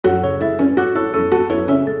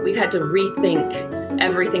had to rethink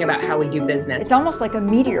everything about how we do business. It's almost like a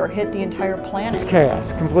meteor hit the entire planet. It's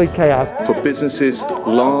chaos, complete chaos. For businesses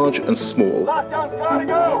large and small,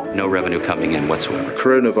 no revenue coming in whatsoever.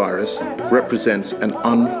 Coronavirus represents an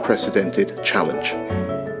unprecedented challenge.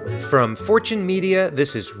 From Fortune Media,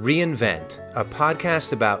 this is reInvent, a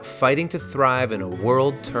podcast about fighting to thrive in a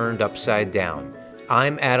world turned upside down.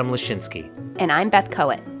 I'm Adam Lashinsky. And I'm Beth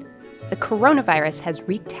Cohen. The coronavirus has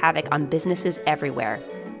wreaked havoc on businesses everywhere.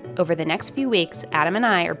 Over the next few weeks, Adam and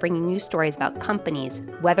I are bringing you stories about companies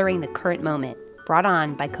weathering the current moment brought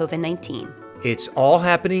on by COVID-19. It's all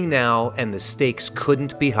happening now, and the stakes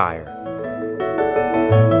couldn't be higher.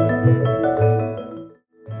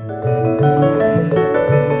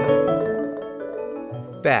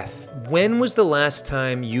 Beth, when was the last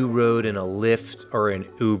time you rode in a Lyft or an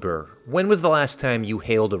Uber? When was the last time you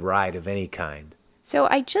hailed a ride of any kind? So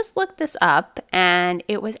I just looked this up, and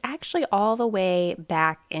it was actually all the way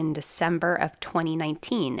back in December of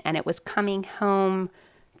 2019, and it was coming home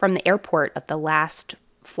from the airport of the last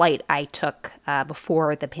flight I took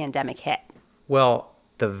before the pandemic hit. Well,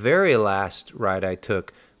 the very last ride I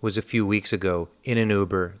took was a few weeks ago in an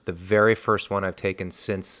Uber, the very first one I've taken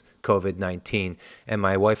since COVID-19, and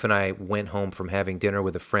my wife and I went home from having dinner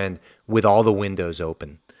with a friend with all the windows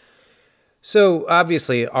open. So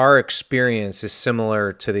obviously our experience is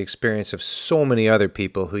similar to the experience of so many other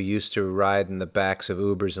people who used to ride in the backs of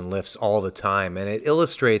Ubers and Lyfts all the time, and it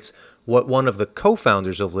illustrates what one of the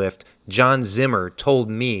co-founders of Lyft, John Zimmer, told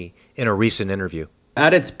me in a recent interview.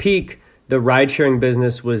 At its peak, the ride-sharing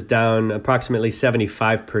business was down approximately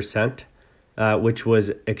 75%, which was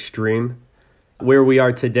extreme. Where we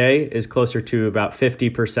are today is closer to about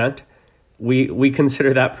 50%. We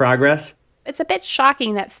consider that progress. It's a bit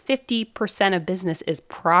shocking that 50% of business is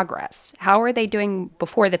progress. How are they doing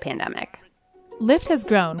before the pandemic? Lyft has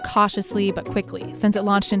grown cautiously but quickly since it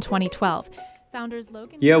launched in 2012. Founders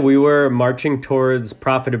Logan... Yeah, we were marching towards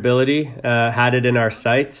profitability, had it in our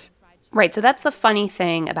sights. Right, so that's the funny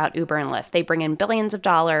thing about Uber and Lyft. They bring in billions of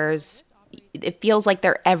dollars. It feels like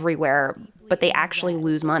they're everywhere, but they actually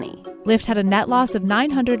lose money. Lyft had a net loss of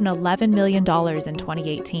 $911 million in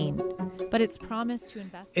 2018. But it's promised to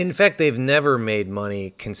invest. In fact, they've never made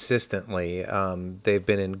money consistently. They've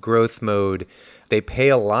been in growth mode. They pay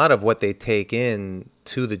a lot of what they take in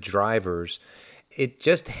to the drivers. It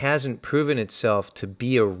just hasn't proven itself to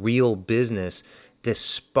be a real business,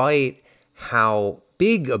 despite how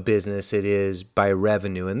big a business it is by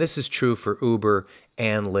revenue. And this is true for Uber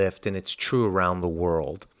and Lyft, and it's true around the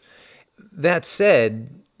world. That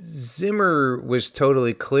said, Zimmer was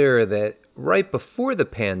totally clear that right before the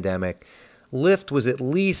pandemic, Lyft was at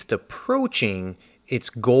least approaching its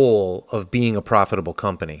goal of being a profitable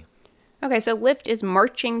company. Okay, so Lyft is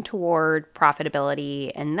marching toward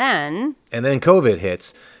profitability, and then COVID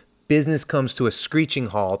hits. Business comes to a screeching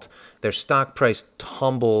halt. Their stock price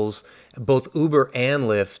tumbles. Both Uber and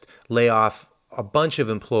Lyft lay off a bunch of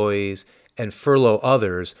employees and furlough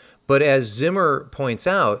others. But as Zimmer points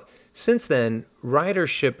out, since then,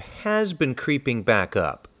 ridership has been creeping back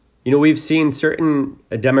up. You know, we've seen certain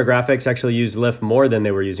demographics actually use Lyft more than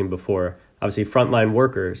they were using before. Obviously, frontline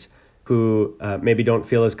workers who maybe don't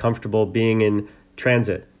feel as comfortable being in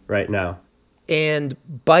transit right now. And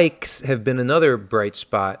bikes have been another bright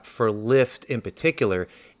spot for Lyft in particular.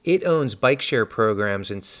 It owns bike share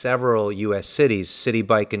programs in several U.S. cities, City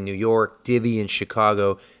Bike in New York, Divvy in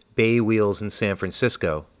Chicago, Bay Wheels in San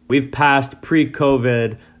Francisco. We've passed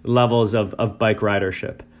pre-COVID levels of bike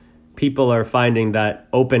ridership. People are finding that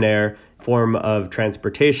open air form of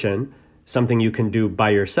transportation, something you can do by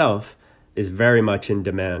yourself, is very much in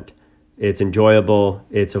demand. It's enjoyable,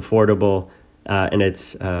 it's affordable, and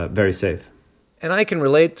it's very safe. And I can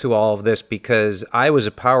relate to all of this because I was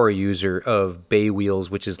a power user of Bay Wheels,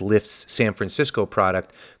 which is Lyft's San Francisco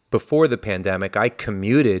product. Before the pandemic, I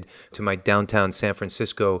commuted to my downtown San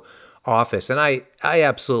Francisco office, and I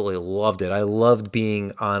absolutely loved it. I loved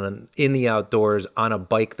being in the outdoors on a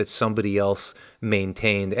bike that somebody else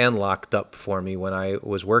maintained and locked up for me when I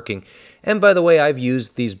was working. And by the way, I've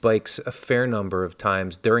used these bikes a fair number of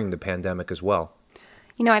times during the pandemic as well.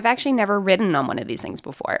 You know, I've actually never ridden on one of these things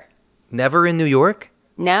before. Never in New York?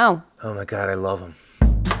 No. Oh my God, I love them.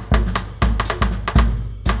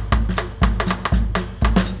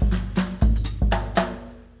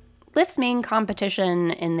 Lyft's main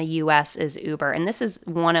competition in the U.S. is Uber, and this is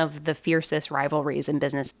one of the fiercest rivalries in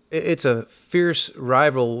business. It's a fierce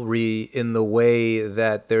rivalry in the way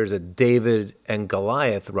that there's a David and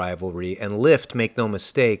Goliath rivalry, and Lyft, make no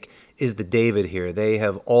mistake, is the David here. They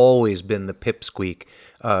have always been the pipsqueak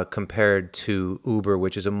compared to Uber,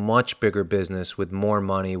 which is a much bigger business with more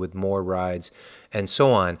money, with more rides, and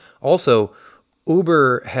so on. Also,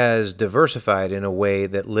 Uber has diversified in a way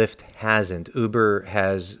that Lyft hasn't. Uber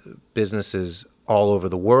has businesses all over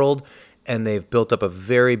the world, and they've built up a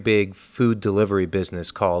very big food delivery business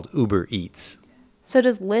called Uber Eats. So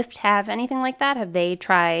does Lyft have anything like that? Have they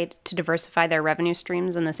tried to diversify their revenue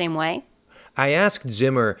streams in the same way? I asked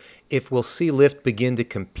Zimmer if we'll see Lyft begin to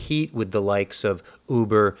compete with the likes of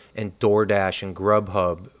Uber and DoorDash and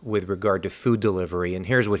Grubhub with regard to food delivery, and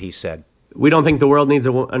here's what he said. We don't think the world needs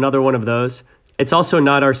another one of those. It's also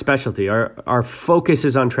not our specialty. Our focus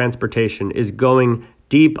is on transportation, is going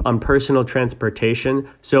deep on personal transportation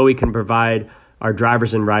so we can provide our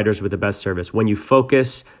drivers and riders with the best service. When you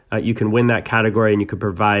focus, you can win that category and you can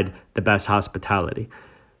provide the best hospitality.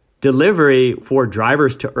 Delivery for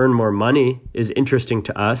drivers to earn more money is interesting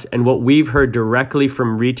to us. And what we've heard directly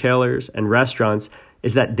from retailers and restaurants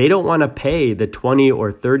is that they don't want to pay the 20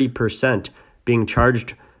 or 30% being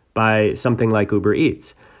charged by something like Uber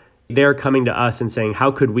Eats. They're coming to us and saying,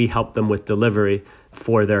 how could we help them with delivery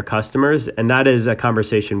for their customers? And that is a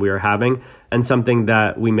conversation we are having and something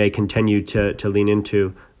that we may continue to lean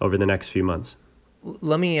into over the next few months.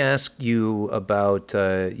 Let me ask you about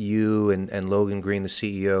you and Logan Green, the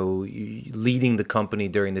CEO, leading the company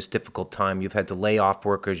during this difficult time. You've had to lay off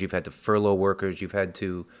workers, you've had to furlough workers, you've had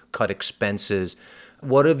to cut expenses.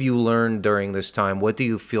 What have you learned during this time? What do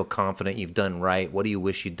you feel confident you've done right? What do you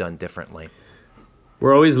wish you'd done differently?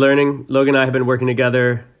 We're always learning. Logan and I have been working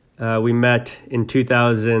together. We met in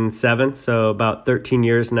 2007, so about 13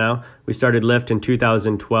 years now. We started Lyft in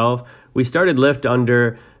 2012. We started Lyft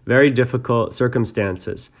under very difficult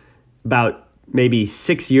circumstances. About maybe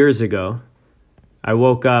 6 years ago, I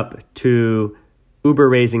woke up to Uber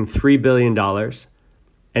raising $3 billion,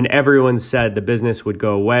 and everyone said the business would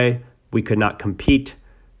go away. We could not compete.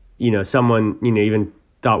 Someone, even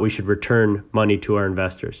thought we should return money to our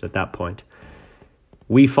investors at that point.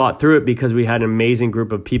 We fought through it because we had an amazing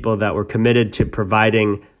group of people that were committed to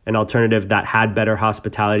providing an alternative that had better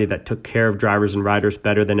hospitality, that took care of drivers and riders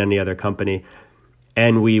better than any other company.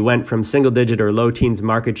 And we went from single digit or low teens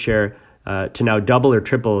market share to now double or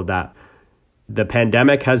triple of that. The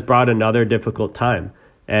pandemic has brought another difficult time,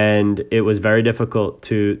 and it was very difficult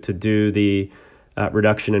to do the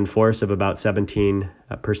reduction in force of about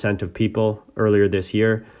 17% of people earlier this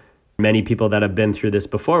year. Many people that have been through this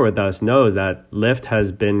before with us know that Lyft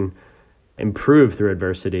has been improved through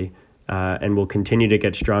adversity and will continue to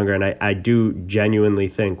get stronger. And I do genuinely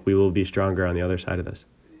think we will be stronger on the other side of this.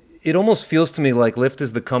 It almost feels to me like Lyft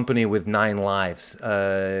is the company with 9 lives.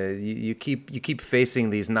 You keep facing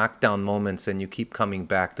these knockdown moments and you keep coming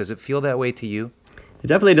back. Does it feel that way to you? It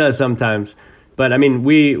definitely does sometimes. But I mean,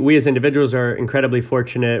 we as individuals are incredibly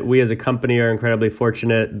fortunate. We as a company are incredibly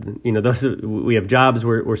fortunate. We have jobs.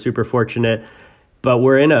 We're super fortunate. But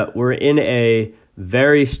we're in a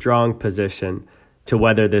very strong position to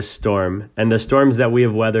weather this storm. And the storms that we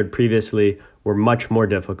have weathered previously were much more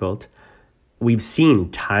difficult. We've seen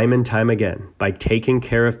time and time again, by taking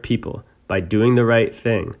care of people, by doing the right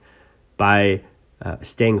thing, by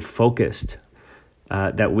staying focused,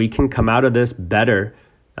 that we can come out of this better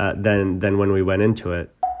than when we went into it.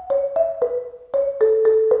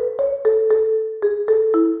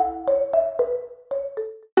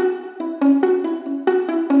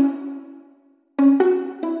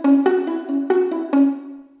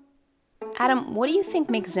 Adam, what do you think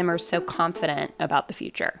makes Zimmer so confident about the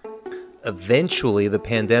future? Eventually, the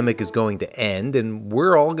pandemic is going to end, and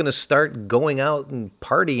we're all going to start going out and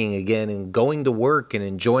partying again and going to work and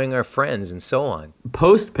enjoying our friends and so on.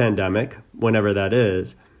 Post-pandemic, whenever that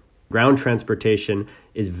is, ground transportation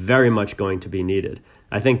is very much going to be needed.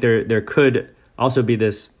 I think there could also be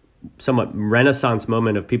this somewhat renaissance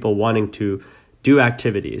moment of people wanting to do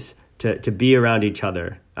activities, to be around each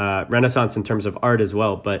other. Renaissance in terms of art as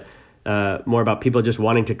well, but more about people just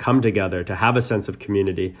wanting to come together, to have a sense of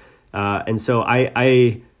community. And so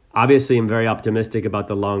I obviously am very optimistic about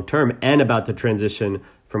the long term and about the transition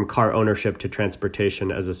from car ownership to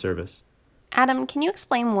transportation as a service. Adam, can you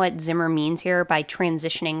explain what Zimmer means here by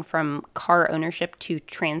transitioning from car ownership to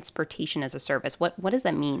transportation as a service? What does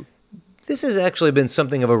that mean? This has actually been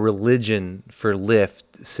something of a religion for Lyft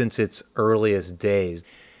since its earliest days.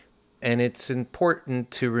 And it's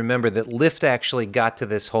important to remember that Lyft actually got to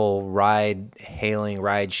this whole ride-hailing,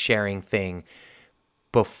 ride-sharing thing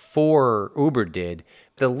before Uber did.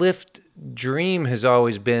 The Lyft dream has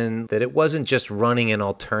always been that it wasn't just running an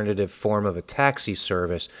alternative form of a taxi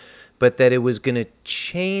service, but that it was going to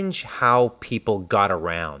change how people got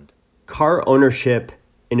around. Car ownership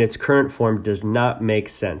in its current form does not make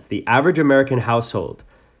sense. The average American household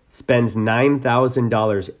spends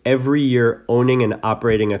 $9,000 every year owning and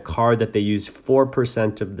operating a car that they use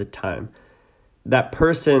 4% of the time. That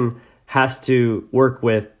person has to work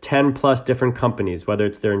with 10 plus different companies, whether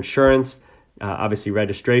it's their insurance, obviously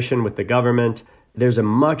registration with the government. There's a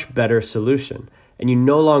much better solution. And you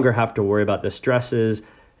no longer have to worry about the stresses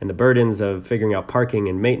and the burdens of figuring out parking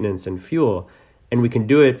and maintenance and fuel. And we can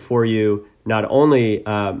do it for you not only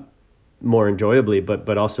more enjoyably,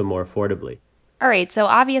 but also more affordably. All right, so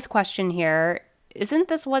obvious question here. Isn't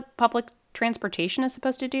this what public transportation is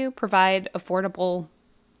supposed to do? Provide affordable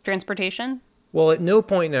transportation? Well, at no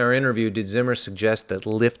point in our interview did Zimmer suggest that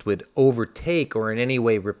Lyft would overtake or in any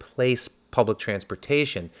way replace public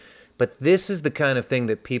transportation. But this is the kind of thing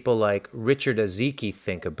that people like Richard Aziki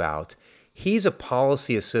think about. He's a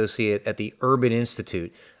policy associate at the Urban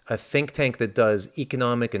Institute, a think tank that does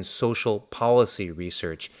economic and social policy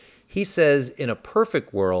research. He says in a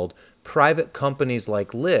perfect world, private companies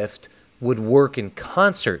like Lyft would work in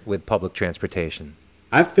concert with public transportation.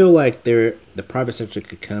 I feel like the private sector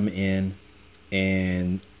could come in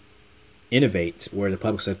and innovate where the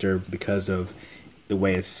public sector, because of the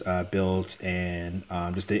way it's built and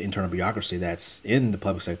just the internal bureaucracy that's in the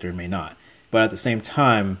public sector, may not. But at the same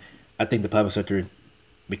time, I think the public sector,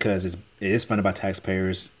 because it is funded by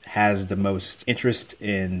taxpayers, has the most interest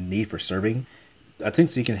and need for serving. I think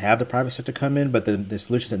so you can have the private sector come in, but the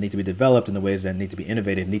solutions that need to be developed and the ways that need to be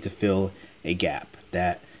innovative need to fill a gap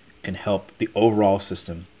that can help the overall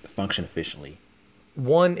system function efficiently.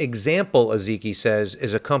 One example, Aziki says,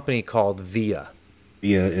 is a company called Via.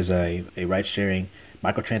 Via is a ride-sharing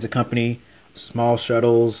microtransit company, small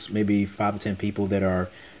shuttles, maybe 5 to 10 people that are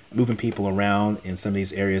moving people around in some of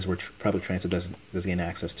these areas where public transit doesn't gain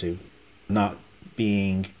access to. Not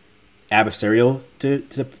being adversarial to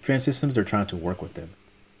the transit systems, they're trying to work with them.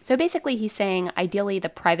 So basically he's saying ideally the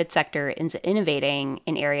private sector is innovating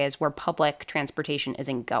in areas where public transportation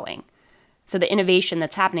isn't going. So the innovation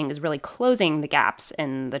that's happening is really closing the gaps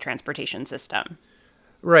in the transportation system.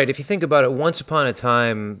 Right. If you think about it, once upon a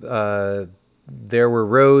time, there were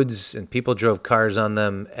roads and people drove cars on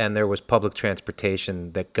them, and there was public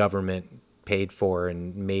transportation that government paid for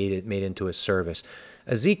and made into a service.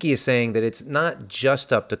 Aziki is saying that it's not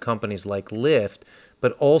just up to companies like Lyft,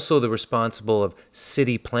 but also the responsible of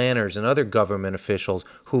city planners and other government officials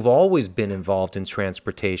who've always been involved in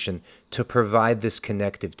transportation to provide this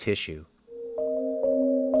connective tissue.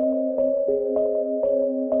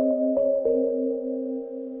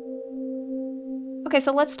 Okay,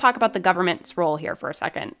 so let's talk about the government's role here for a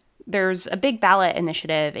second. There's a big ballot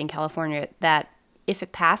initiative in California that, if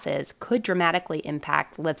it passes, could dramatically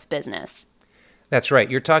impact Lyft's business. That's right.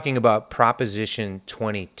 You're talking about Proposition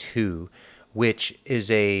 22, which is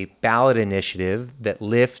a ballot initiative that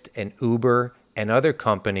Lyft and Uber and other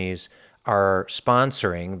companies are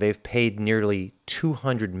sponsoring. They've paid nearly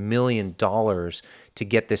 $200 million to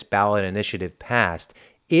get this ballot initiative passed.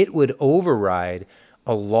 It would override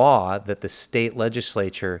a law that the state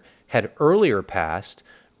legislature had earlier passed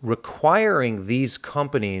requiring these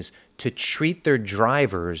companies to treat their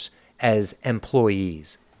drivers as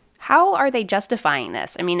employees. How are they justifying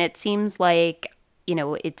this? I mean, it seems like,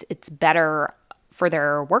 it's better for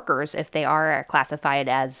their workers if they are classified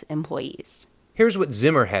as employees. Here's what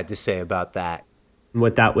Zimmer had to say about that.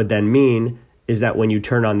 What that would then mean is that when you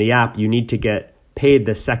turn on the app, you need to get paid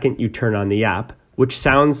the second you turn on the app, which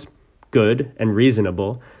sounds good and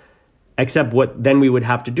reasonable, except what then we would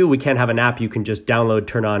have to do, we can't have an app you can just download,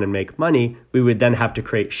 turn on, and make money. We would then have to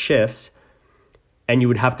create shifts, and you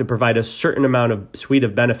would have to provide a certain amount of suite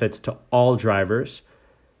of benefits to all drivers.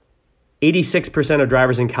 86% of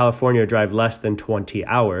drivers in California drive less than 20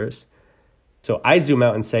 hours. So I zoom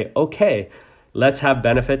out and say, okay, let's have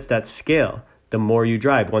benefits that scale. The more you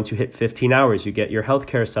drive, once you hit 15 hours, you get your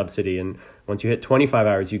healthcare subsidy, and once you hit 25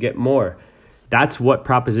 hours, you get more. That's what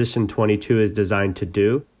Proposition 22 is designed to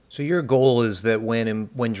do. So your goal is that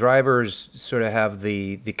when drivers sort of have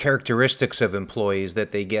the characteristics of employees,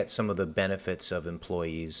 that they get some of the benefits of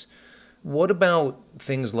employees. What about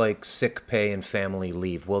things like sick pay and family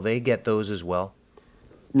leave? Will they get those as well?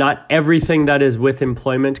 Not everything that is with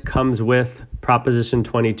employment comes with Proposition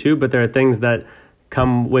 22, but there are things that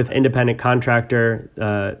come with independent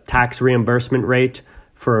contractor tax reimbursement rate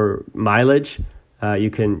for mileage.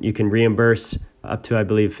 You can reimburse up to, I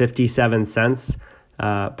believe, 57 cents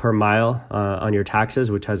per mile on your taxes,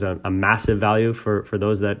 which has a massive value for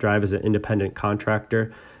those that drive as an independent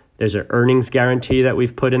contractor. There's an earnings guarantee that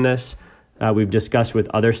we've put in this. We've discussed with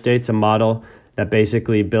other states a model that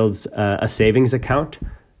basically builds a savings account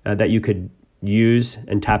that you could use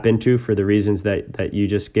and tap into for the reasons that you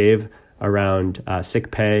just gave around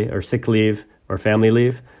sick pay or sick leave or family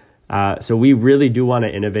leave. So we really do want to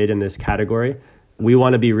innovate in this category. We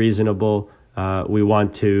want to be reasonable. We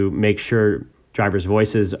want to make sure drivers'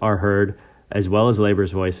 voices are heard as well as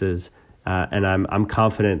labor's voices. And I'm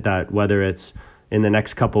confident that whether it's in the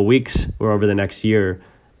next couple weeks or over the next year,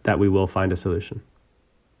 that we will find a solution.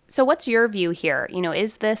 So what's your view here?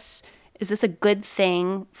 Is this a good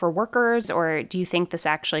thing for workers, or do you think this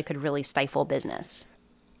actually could really stifle business?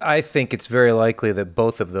 I think it's very likely that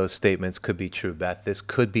both of those statements could be true, Beth. This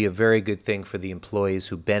could be a very good thing for the employees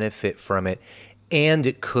who benefit from it, and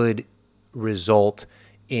it could result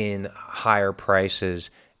in higher prices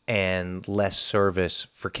and less service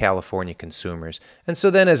for California consumers. And so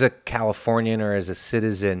then as a Californian or as a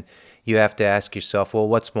citizen, you have to ask yourself, well,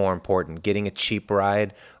 what's more important, getting a cheap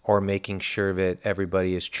ride or making sure that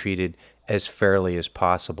everybody is treated as fairly as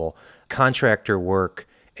possible? Contractor work,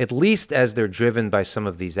 at least as they're driven by some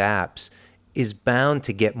of these apps, is bound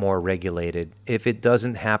to get more regulated. If it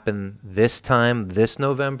doesn't happen this time, this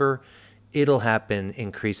November, it'll happen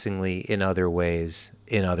increasingly in other ways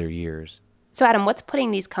in other years. So Adam, what's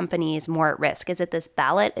putting these companies more at risk? Is it this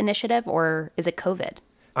ballot initiative or is it COVID?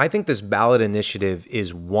 I think this ballot initiative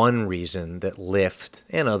is one reason that Lyft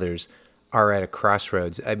and others are at a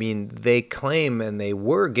crossroads. I mean, they claim and they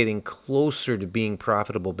were getting closer to being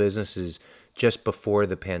profitable businesses just before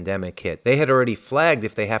the pandemic hit. They had already flagged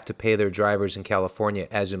if they have to pay their drivers in California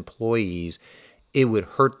as employees, it would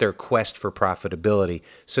hurt their quest for profitability.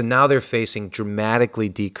 So now they're facing dramatically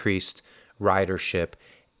decreased ridership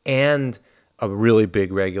and a really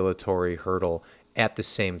big regulatory hurdle at the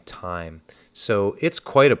same time. So it's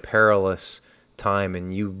quite a perilous time,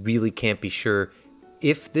 and you really can't be sure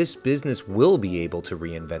if this business will be able to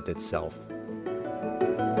reinvent itself.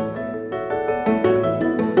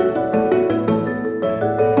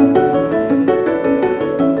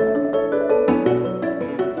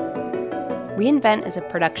 Reinvent is a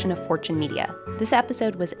production of Fortune Media. This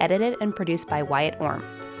episode was edited and produced by Wyatt Orm.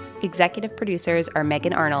 Executive producers are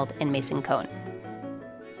Megan Arnold and Mason Cohn.